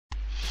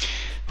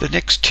The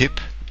next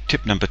tip,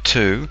 tip number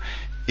 2,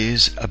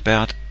 is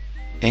about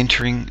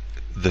entering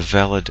the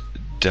valid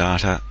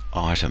data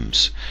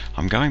items.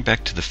 I'm going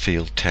back to the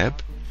Field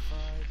tab,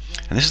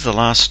 and this is the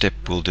last step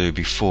we'll do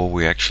before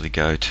we actually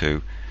go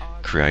to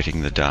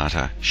creating the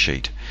data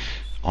sheet.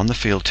 On the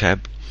Field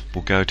tab,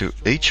 we'll go to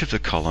each of the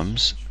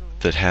columns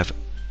that have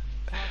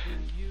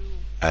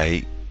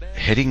a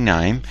heading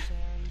name,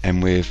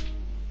 and we've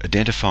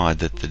identified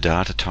that the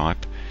data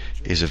type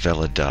is a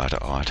valid data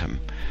item.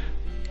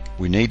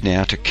 We need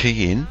now to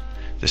key in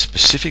the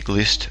specific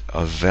list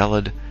of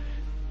valid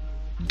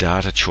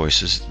data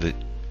choices that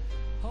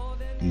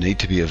need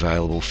to be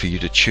available for you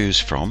to choose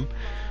from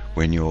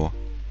when you're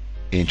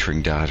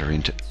entering data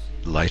into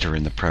later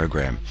in the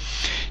program.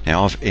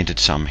 Now I've entered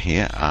some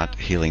here: art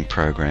healing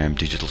program,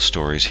 digital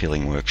stories,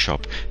 healing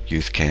workshop,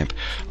 youth camp.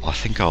 I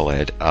think I'll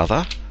add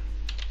other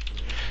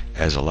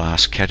as a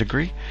last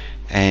category,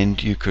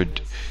 and you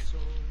could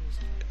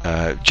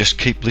just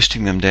keep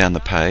listing them down the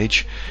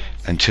page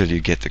until you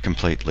get the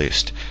complete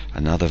list.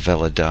 Another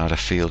valid data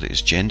field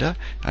is gender,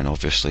 and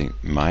obviously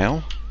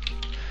male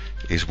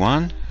is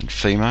one and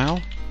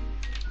female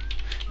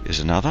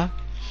is another.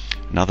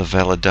 Another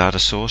valid data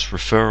source,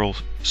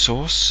 referral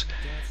source.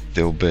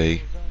 There will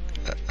be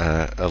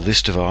a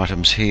list of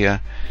items here.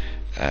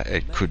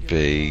 It could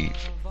be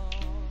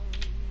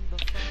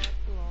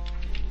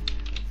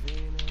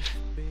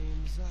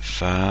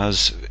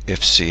FARS,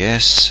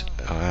 FCS,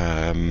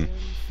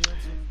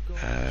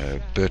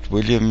 Bert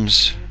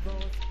Williams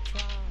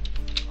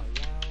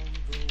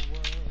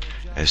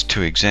as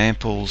 2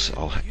 examples.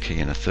 I'll key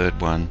in a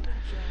third one,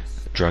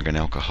 drug and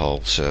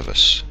alcohol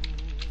service.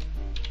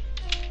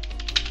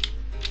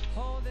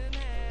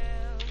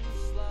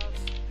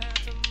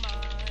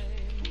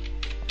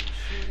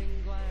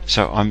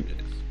 So I'm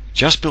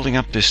just building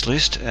up this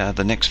list.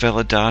 The next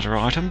valid data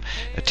item,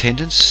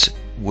 attendance,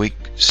 week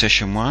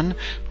session 1.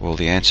 Well,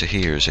 the answer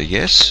here is a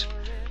yes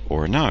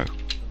or a no,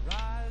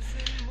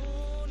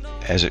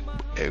 as it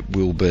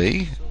will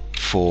be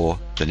for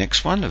the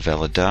next one. A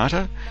valid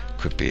data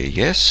could be a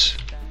yes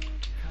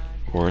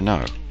or a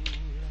no.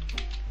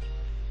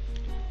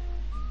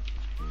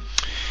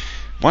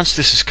 Once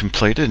this is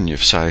completed and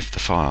you've saved the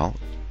file,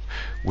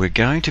 we're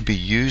going to be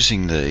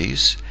using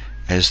these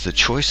as the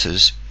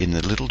choices in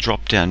the little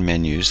drop down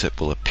menus that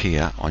will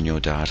appear on your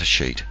data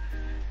sheet.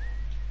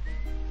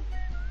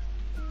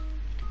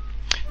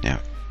 Now,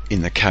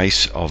 in the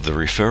case of the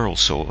referral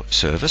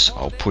service,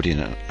 I'll put in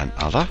an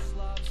other,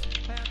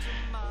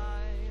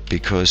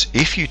 because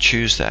if you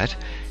choose that,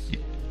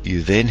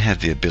 you then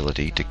have the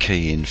ability to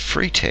key in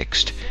free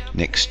text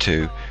next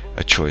to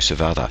a choice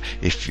of other.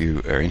 If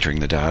you are entering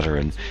the data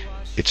and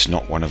it's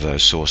not one of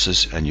those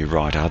sources and you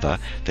write other,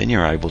 then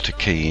you're able to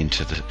key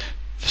into the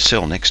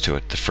cell next to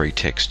it the free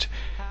text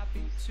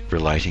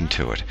relating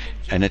to it,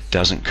 and it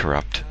doesn't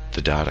corrupt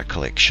the data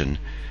collection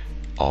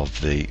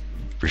of the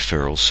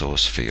referral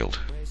source field.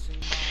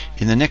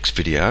 In the next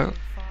video,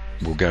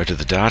 we'll go to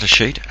the data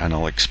sheet and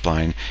I'll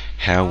explain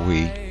how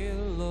we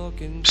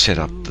set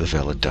up the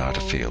valid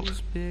data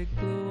field.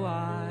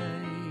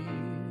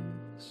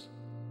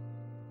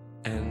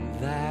 And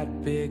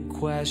that big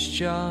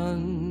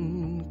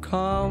question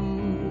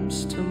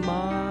comes to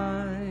mind.